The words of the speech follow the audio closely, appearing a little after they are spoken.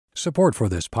Support for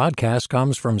this podcast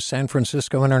comes from San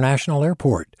Francisco International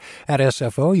Airport. At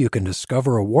SFO, you can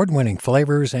discover award-winning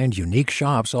flavors and unique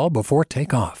shops all before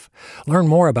takeoff. Learn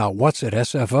more about what's at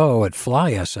SFO at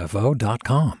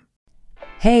flysfo.com.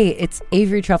 Hey, it's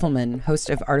Avery Trufelman,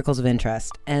 host of Articles of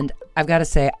Interest, and I've got to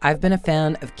say, I've been a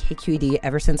fan of KQED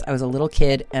ever since I was a little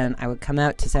kid, and I would come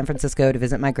out to San Francisco to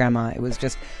visit my grandma. It was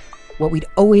just what we'd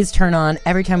always turn on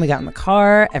every time we got in the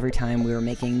car, every time we were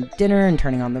making dinner and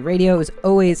turning on the radio. It was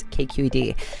always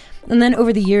KQED. And then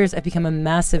over the years, I've become a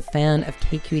massive fan of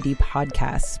KQED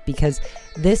podcasts because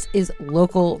this is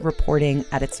local reporting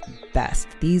at its best.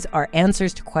 These are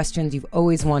answers to questions you've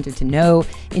always wanted to know,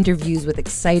 interviews with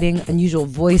exciting, unusual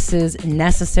voices,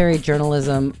 necessary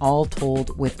journalism, all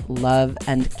told with love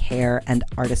and care and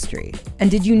artistry. And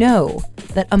did you know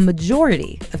that a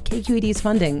majority of KQED's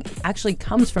funding actually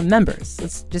comes from members?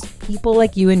 It's just people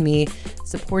like you and me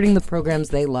supporting the programs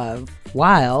they love,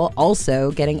 while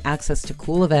also getting access to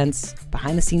cool events,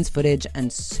 behind-the-scenes footage, and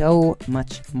so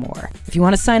much more. If you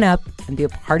want to sign up and be a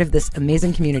part of this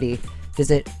amazing community,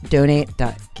 visit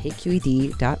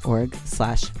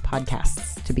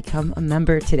donate.kqed.org/podcasts to become a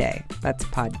member today. That's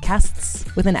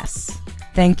podcasts with an S.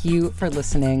 Thank you for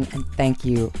listening, and thank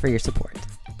you for your support.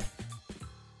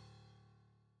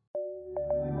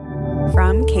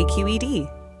 From KQED.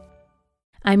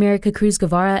 I'm Erica Cruz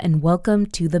Guevara, and welcome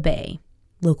to The Bay.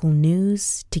 Local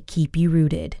news to keep you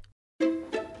rooted.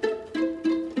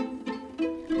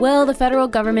 Well, the federal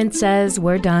government says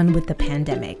we're done with the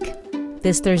pandemic.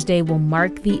 This Thursday will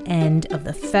mark the end of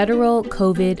the federal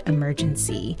COVID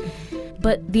emergency.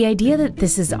 But the idea that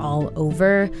this is all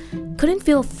over couldn't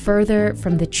feel further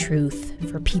from the truth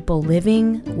for people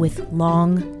living with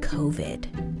long COVID.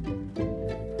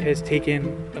 It has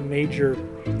taken a major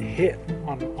hit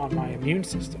on my immune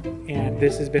system, and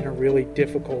this has been a really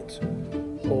difficult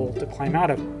hole to climb out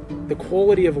of. The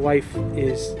quality of life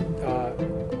is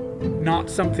not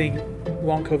something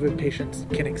long COVID patients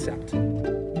can accept.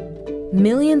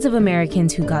 Millions of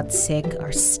Americans who got sick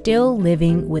are still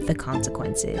living with the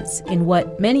consequences in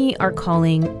what many are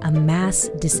calling a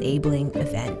mass disabling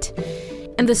event.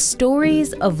 And the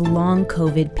stories of long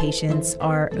COVID patients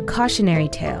are a cautionary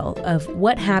tale of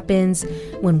what happens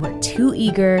when we're too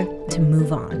eager to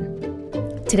move on.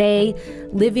 Today,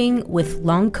 living with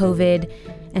long COVID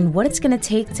and what it's going to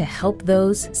take to help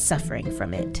those suffering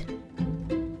from it.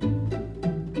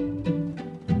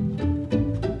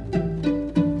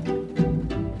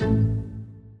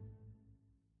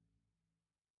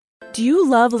 Do you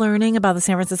love learning about the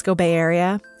San Francisco Bay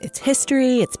Area? Its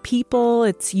history, its people,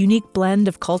 its unique blend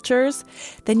of cultures?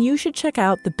 Then you should check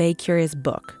out the Bay Curious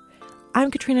book. I'm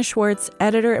Katrina Schwartz,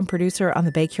 editor and producer on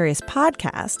the Bay Curious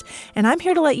podcast, and I'm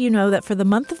here to let you know that for the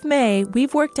month of May,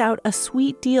 we've worked out a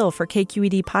sweet deal for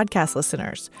KQED podcast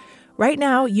listeners. Right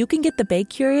now, you can get the Bay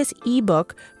Curious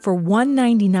ebook for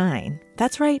 $1.99.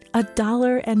 That's right,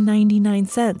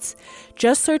 $1.99.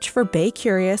 Just search for Bay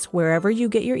Curious wherever you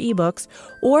get your ebooks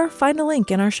or find a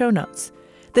link in our show notes.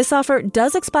 This offer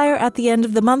does expire at the end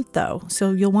of the month, though,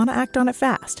 so you'll want to act on it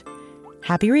fast.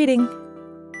 Happy reading!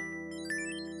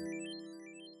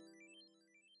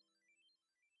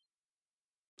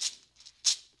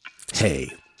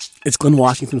 Hey, it's Glenn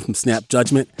Washington from Snap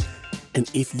Judgment, and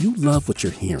if you love what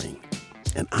you're hearing,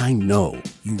 and I know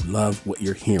you love what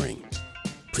you're hearing,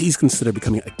 please consider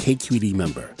becoming a KQED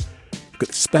member. You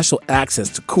get special access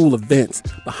to cool events,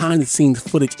 behind-the-scenes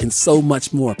footage, and so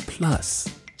much more. Plus,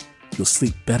 you'll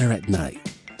sleep better at night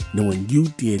knowing you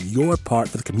did your part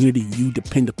for the community you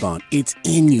depend upon. It's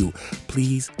in you.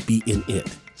 Please be in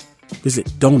it.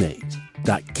 Visit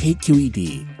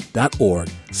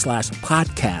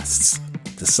donate.kqed.org/podcasts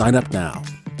to sign up now.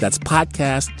 That's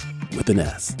podcast with an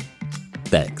S.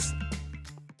 Thanks.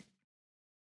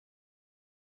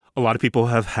 A lot of people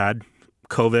have had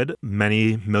COVID.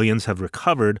 Many millions have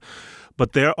recovered.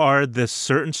 But there are this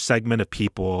certain segment of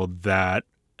people that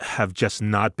have just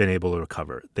not been able to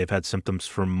recover. They've had symptoms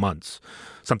for months,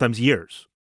 sometimes years.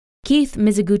 Keith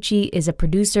Mizuguchi is a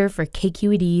producer for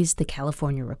KQED's The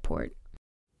California Report.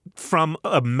 From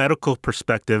a medical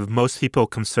perspective, most people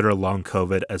consider long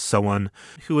COVID as someone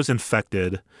who was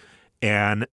infected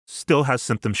and still has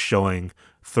symptoms showing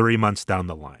 3 months down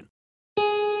the line.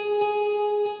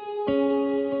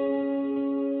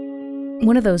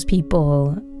 One of those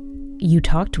people you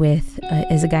talked with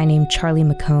is a guy named Charlie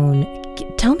McCone.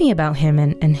 Tell me about him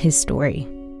and his story.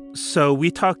 So we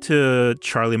talked to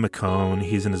Charlie McCone.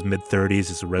 He's in his mid-30s.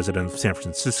 He's a resident of San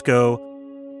Francisco.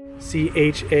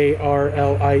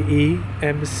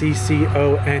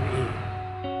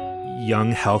 CharlieMccone.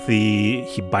 young, healthy.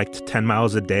 He biked 10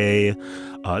 miles a day,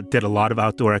 did a lot of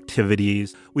outdoor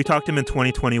activities. We talked to him in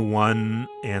 2021,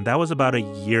 and that was about a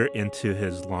year into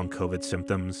his long COVID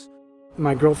symptoms.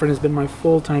 My girlfriend has been my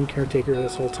full-time caretaker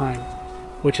this whole time,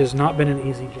 which has not been an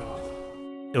easy job.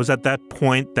 It was at that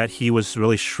point that he was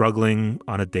really struggling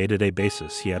on a day-to-day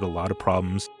basis. He had a lot of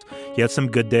problems. He had some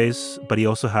good days, but he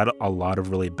also had a lot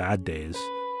of really bad days.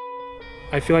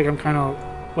 I feel like I'm kind of,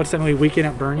 what's that movie, Weekend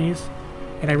at Bernie's?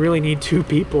 And I really need two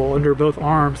people under both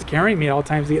arms carrying me at all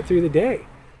times to get through the day.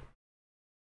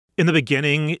 In the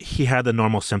beginning, he had the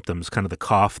normal symptoms, kind of the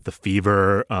cough, the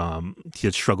fever. He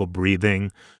had trouble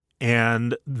breathing.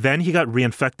 And then he got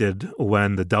reinfected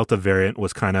when the Delta variant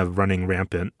was kind of running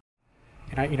rampant.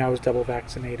 And I was double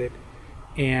vaccinated,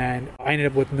 and I ended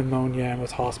up with pneumonia and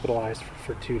was hospitalized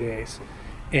for 2 days.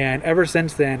 And ever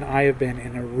since then, I have been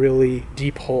in a really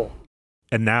deep hole.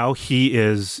 And now he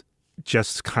is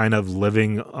just kind of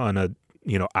living on a,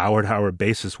 hour-to-hour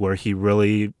basis where he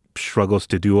really struggles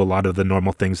to do a lot of the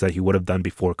normal things that he would have done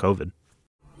before COVID.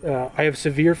 I have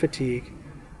severe fatigue,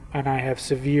 and I have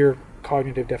severe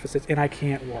cognitive deficits, and I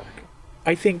can't work.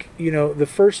 I think, the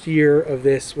first year of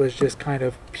this was just kind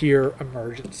of pure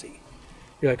emergency.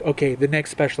 You're like, okay, the next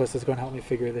specialist is going to help me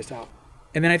figure this out.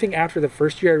 And then I think after the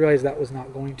first year, I realized that was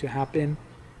not going to happen.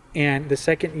 And the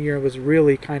second year was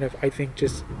really kind of, I think,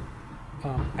 just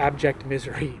abject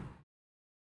misery.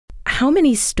 How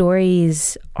many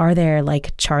stories are there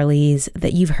like Charlie's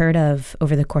that you've heard of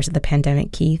over the course of the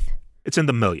pandemic, Keith? It's in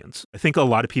the millions. I think a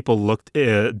lot of people looked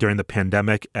during the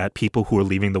pandemic at people who were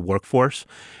leaving the workforce.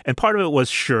 And part of it was,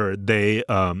 sure, they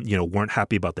weren't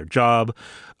happy about their job.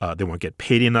 They weren't getting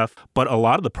paid enough. But a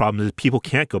lot of the problem is people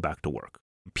can't go back to work.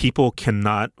 People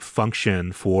cannot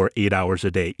function for 8 hours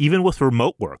a day, even with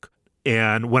remote work.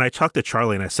 And when I talked to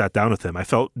Charlie and I sat down with him, I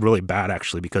felt really bad,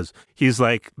 actually, because he's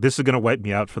like, this is going to wipe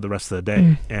me out for the rest of the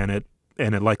day. And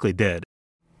it likely did.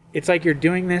 It's like you're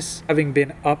doing this having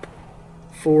been up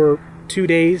for 2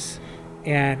 days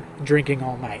and drinking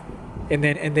all night, and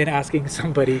then asking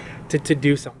somebody to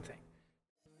do something.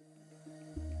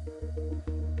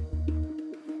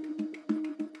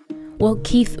 Well,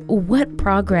 Keith, what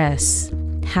progress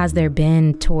has there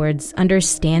been towards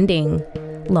understanding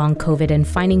long COVID and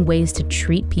finding ways to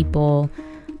treat people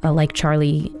like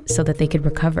Charlie so that they could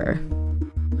recover?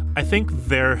 I think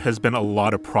there has been a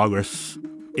lot of progress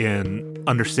in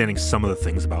understanding some of the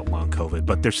things about long COVID,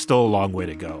 but there's still a long way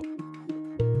to go.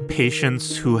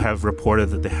 Patients who have reported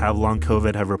that they have long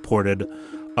COVID have reported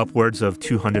upwards of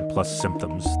 200 plus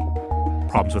symptoms.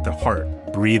 Problems with their heart,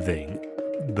 breathing,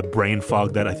 the brain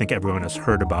fog that I think everyone has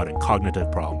heard about, and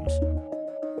cognitive problems.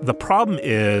 The problem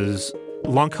is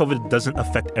long COVID doesn't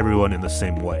affect everyone in the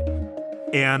same way.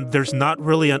 And there's not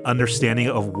really an understanding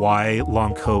of why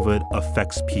long COVID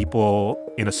affects people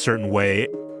in a certain way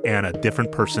and a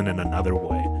different person in another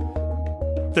way.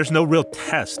 There's no real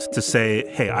test to say,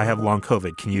 hey, I have long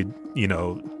COVID. Can you,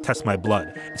 test my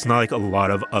blood? It's not like a lot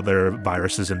of other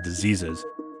viruses and diseases.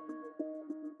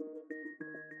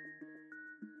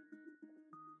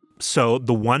 So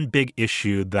the one big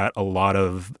issue that a lot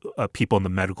of people in the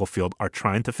medical field are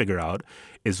trying to figure out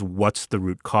is what's the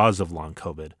root cause of long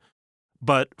COVID.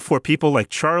 But for people like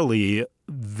Charlie,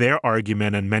 their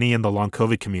argument, and many in the long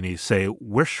COVID community say,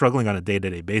 we're struggling on a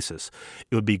day-to-day basis.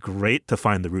 It would be great to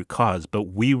find the root cause, but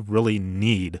we really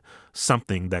need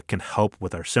something that can help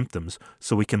with our symptoms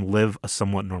so we can live a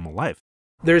somewhat normal life.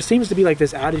 There seems to be like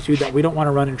this attitude that we don't want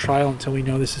to run in trial until we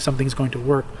know something's going to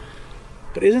work.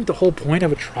 But isn't the whole point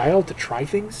of a trial to try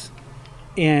things?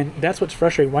 And that's what's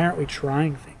frustrating. Why aren't we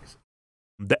trying things?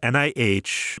 The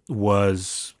NIH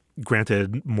was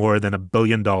granted more than $1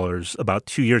 billion about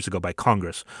 2 years ago by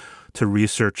Congress to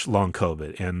research long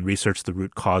COVID and research the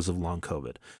root cause of long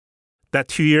COVID. That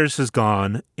 2 years has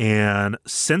gone, and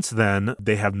since then,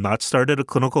 they have not started a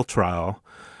clinical trial.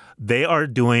 They are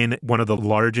doing one of the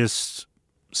largest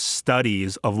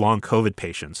studies of long COVID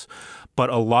patients, but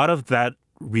a lot of that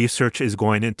research is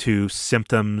going into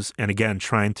symptoms and, again,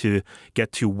 trying to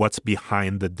get to what's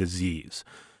behind the disease.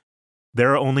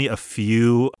 There are only a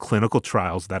few clinical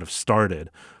trials that have started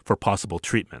for possible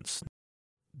treatments.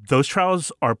 Those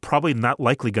trials are probably not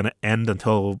likely going to end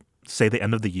until, say, the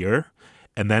end of the year,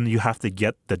 and then you have to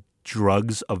get the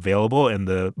drugs available and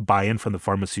the buy-in from the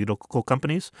pharmaceutical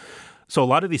companies. So a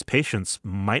lot of these patients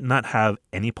might not have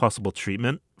any possible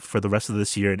treatment for the rest of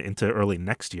this year and into early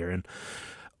next year, and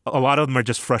a lot of them are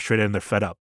just frustrated and they're fed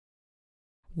up.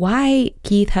 Why,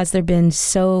 Keith, has there been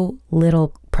so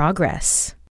little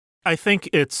progress? I think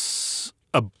it's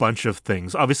a bunch of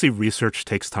things. Obviously, research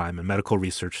takes time and medical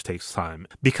research takes time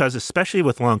because especially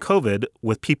with long COVID,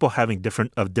 with people having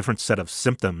different set of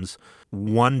symptoms,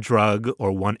 one drug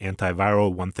or one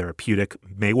antiviral, one therapeutic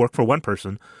may work for one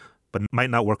person, but might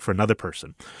not work for another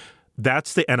person.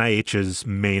 That's the NIH's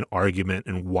main argument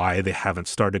and why they haven't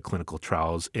started clinical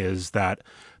trials is that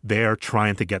they're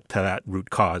trying to get to that root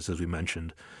cause, as we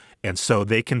mentioned. And so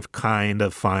they can kind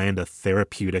of find a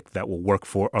therapeutic that will work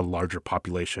for a larger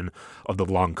population of the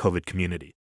long COVID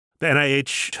community. The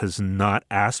NIH has not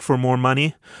asked for more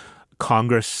money.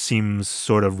 Congress seems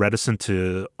sort of reticent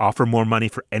to offer more money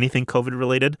for anything COVID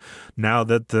related now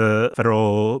that the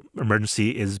federal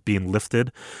emergency is being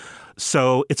lifted.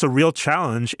 So it's a real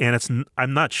challenge, and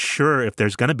I'm not sure if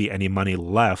there's going to be any money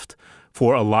left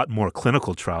for a lot more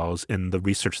clinical trials in the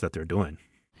research that they're doing.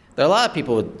 There are a lot of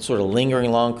people with sort of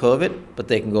lingering long COVID, but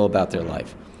they can go about their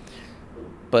life.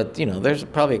 But, there's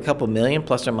probably a couple million,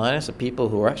 plus or minus, of people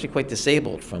who are actually quite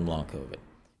disabled from long COVID.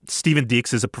 Stephen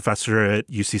Deeks is a professor at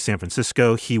UC San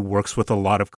Francisco. He works with a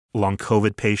lot of long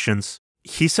COVID patients.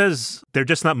 He says they're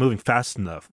just not moving fast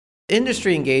enough.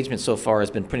 Industry engagement so far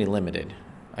has been pretty limited.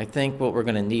 I think what we're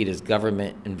going to need is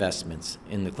government investments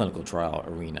in the clinical trial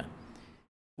arena.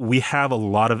 We have a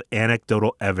lot of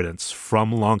anecdotal evidence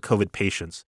from long COVID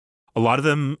patients. A lot of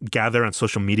them gather on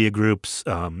social media groups.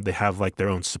 They have their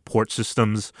own support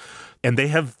systems. And they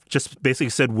have just basically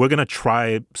said, we're going to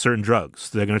try certain drugs.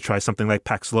 They're going to try something like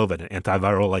Paxlovid, an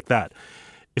antiviral like that.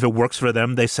 If it works for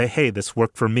them, they say, hey, this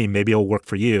worked for me. Maybe it'll work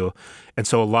for you. And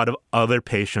so a lot of other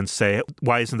patients say,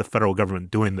 why isn't the federal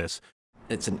government doing this?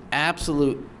 It's an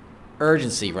absolute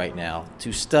urgency right now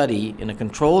to study in a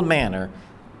controlled manner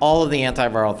all of the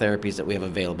antiviral therapies that we have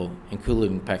available,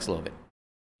 including Paxlovid.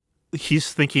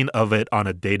 He's thinking of it on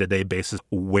a day-to-day basis,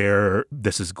 where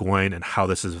this is going and how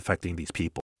this is affecting these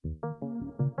people.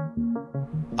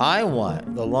 I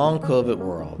want the long COVID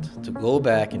world to go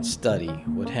back and study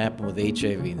what happened with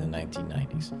HIV in the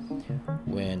 1990s,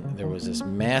 when there was this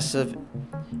massive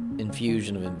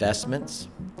infusion of investments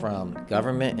from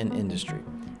government and industry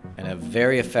and a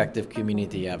very effective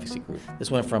community advocacy group. This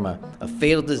went from a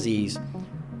fatal disease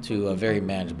to a very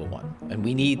manageable one, and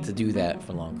we need to do that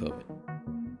for long COVID.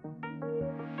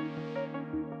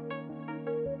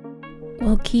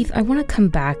 Well, Keith, I want to come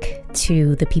back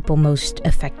to the people most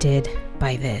affected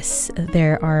by this.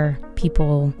 There are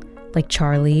people like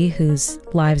Charlie, whose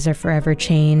lives are forever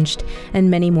changed, and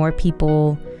many more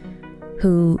people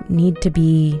who need to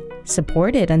be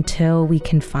supported until we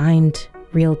can find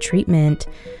real treatment.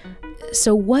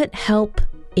 So what help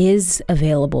is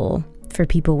available for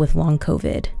people with long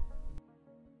COVID?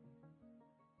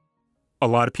 A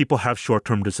lot of people have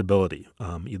short-term disability,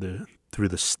 either through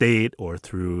the state or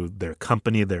through their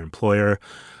company, their employer.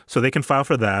 So they can file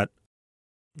for that.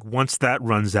 Once that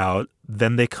runs out,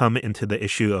 then they come into the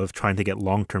issue of trying to get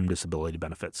long-term disability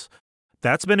benefits.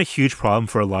 That's been a huge problem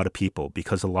for a lot of people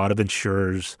because a lot of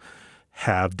insurers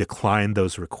have declined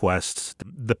those requests.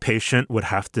 The patient would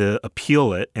have to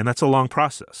appeal it, and that's a long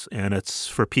process. And it's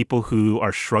for people who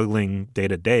are struggling day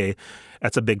to day,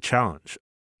 that's a big challenge.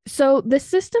 So the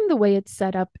system, the way it's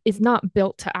set up, is not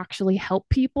built to actually help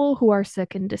people who are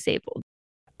sick and disabled.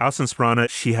 Alison Sprana,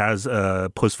 she has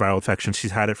a post-viral infection.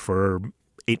 She's had it for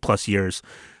 8+ years.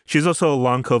 She's also a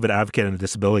long COVID advocate and a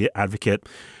disability advocate.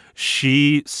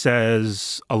 She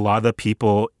says a lot of the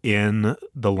people in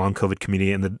the long COVID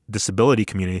community and the disability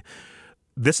community,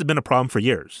 this has been a problem for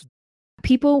years.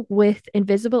 People with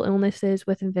invisible illnesses,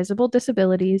 with invisible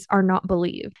disabilities are not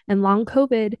believed. And long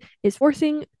COVID is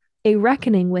forcing a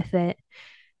reckoning with it.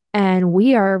 And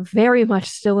we are very much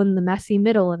still in the messy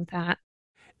middle of that.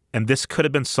 And this could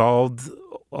have been solved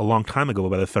a long time ago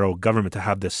by the federal government to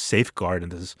have this safeguard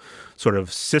and this sort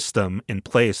of system in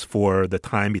place for the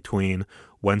time between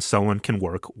when someone can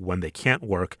work, when they can't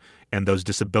work, and those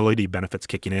disability benefits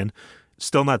kicking in.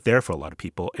 Still not there for a lot of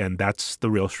people. And that's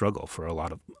the real struggle for a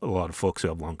lot of folks who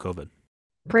have long COVID.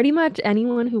 Pretty much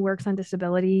anyone who works on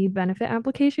disability benefit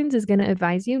applications is going to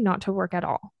advise you not to work at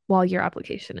all while your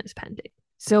application is pending.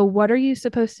 So what are you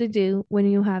supposed to do when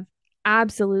you have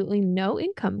absolutely no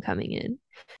income coming in?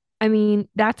 I mean,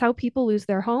 that's how people lose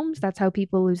their homes. That's how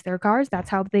people lose their cars.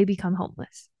 That's how they become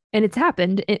homeless. And it's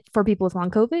happened for people with long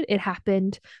COVID. It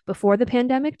happened before the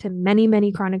pandemic to many,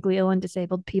 many chronically ill and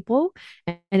disabled people.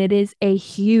 And it is a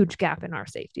huge gap in our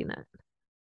safety net.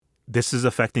 This is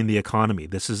affecting the economy.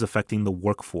 This is affecting the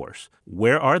workforce.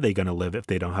 Where are they going to live if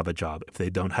they don't have a job, if they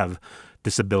don't have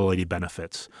disability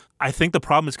benefits? I think the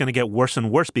problem is going to get worse and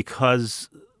worse because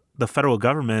the federal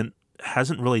government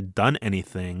hasn't really done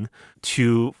anything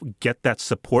to get that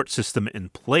support system in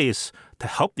place to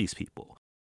help these people.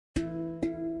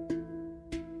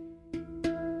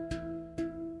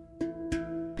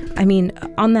 I mean,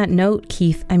 on that note,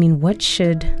 Keith, I mean, what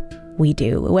should we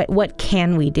do? What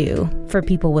can we do for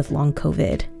people with long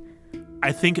COVID?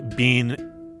 I think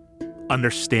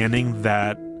understanding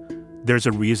that there's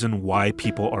a reason why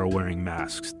people are wearing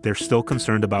masks. They're still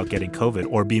concerned about getting COVID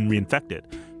or being reinfected.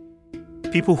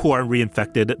 People who are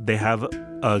reinfected, they have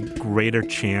a greater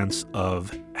chance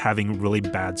of having really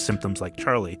bad symptoms like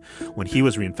Charlie. When he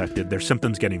was reinfected, their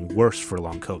symptoms getting worse for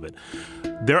long COVID.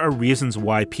 There are reasons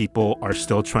why people are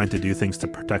still trying to do things to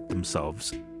protect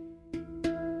themselves.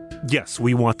 Yes,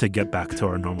 we want to get back to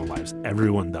our normal lives.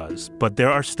 Everyone does. But there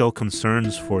are still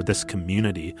concerns for this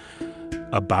community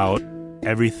about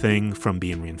everything from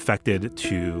being reinfected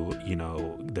to,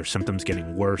 their symptoms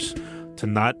getting worse to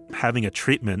not having a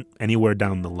treatment anywhere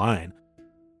down the line.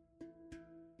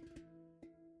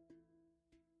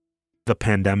 The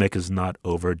pandemic is not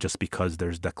over just because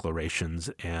there's declarations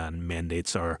and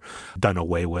mandates are done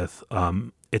away with.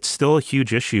 It's still a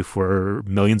huge issue for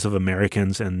millions of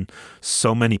Americans and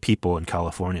so many people in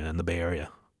California and the Bay Area.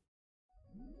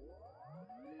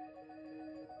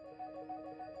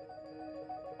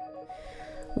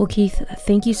 Well, Keith,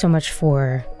 thank you so much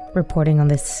for reporting on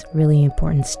this really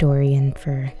important story and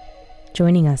for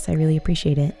joining us. I really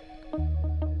appreciate it.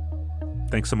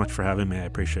 Thanks so much for having me. I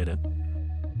appreciate it.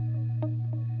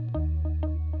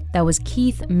 That was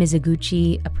Keith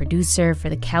Mizuguchi, a producer for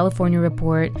the California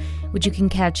Report, which you can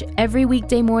catch every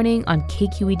weekday morning on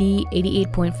KQED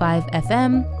 88.5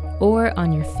 FM or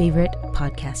on your favorite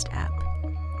podcast app.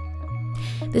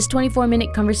 This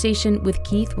 24-minute conversation with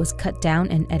Keith was cut down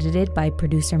and edited by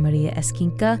producer Maria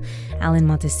Esquinca. Alan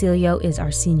Montesilio is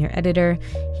our senior editor.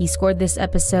 He scored this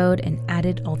episode and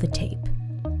added all the tape.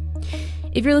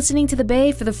 If you're listening to The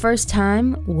Bay for the first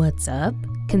time, what's up?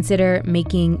 Consider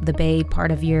making The Bay part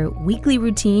of your weekly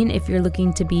routine if you're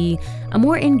looking to be a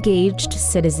more engaged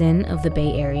citizen of the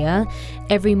Bay Area.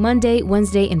 Every Monday,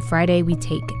 Wednesday, and Friday, we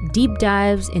take deep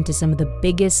dives into some of the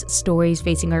biggest stories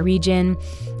facing our region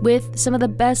with some of the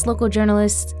best local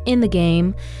journalists in the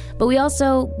game. But we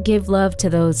also give love to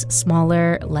those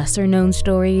smaller, lesser-known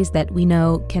stories that we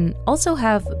know can also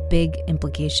have big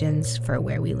implications for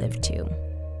where we live too.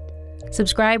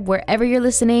 Subscribe wherever you're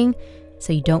listening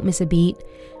so you don't miss a beat.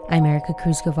 I'm Erica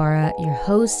Cruz Guevara, your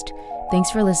host. Thanks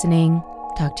for listening.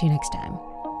 Talk to you next time.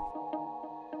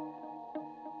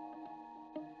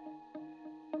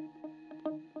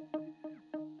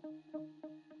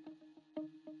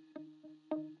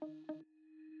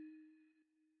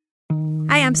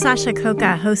 Hi, I'm Sasha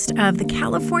Khokha, host of the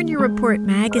California Report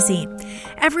magazine.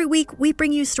 Every week, we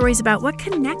bring you stories about what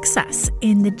connects us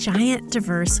in the giant,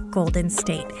 diverse Golden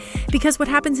State. Because what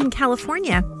happens in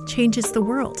California changes the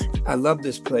world. I love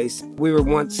this place. We were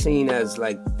once seen as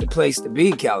like the place to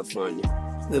be, California.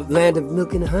 The land of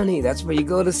milk and honey. That's where you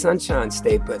go to Sunshine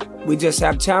State, but we just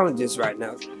have challenges right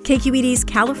now. KQED's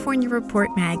California Report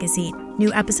magazine.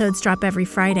 New episodes drop every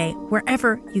Friday,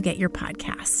 wherever you get your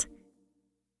podcasts.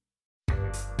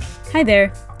 Hi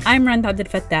there, I'm Rand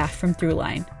Abdel-Fattah from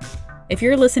Throughline. If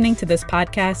you're listening to this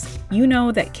podcast, you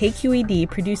know that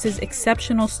KQED produces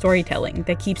exceptional storytelling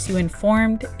that keeps you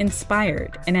informed,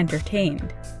 inspired, and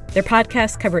entertained. Their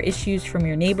podcasts cover issues from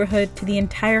your neighborhood to the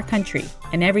entire country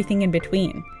and everything in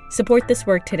between. Support this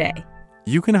work today.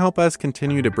 You can help us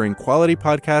continue to bring quality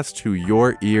podcasts to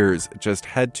your ears. Just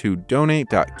head to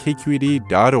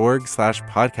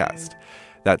donate.kqed.org/podcast.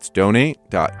 That's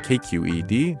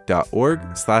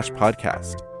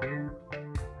donate.kqed.org/podcast.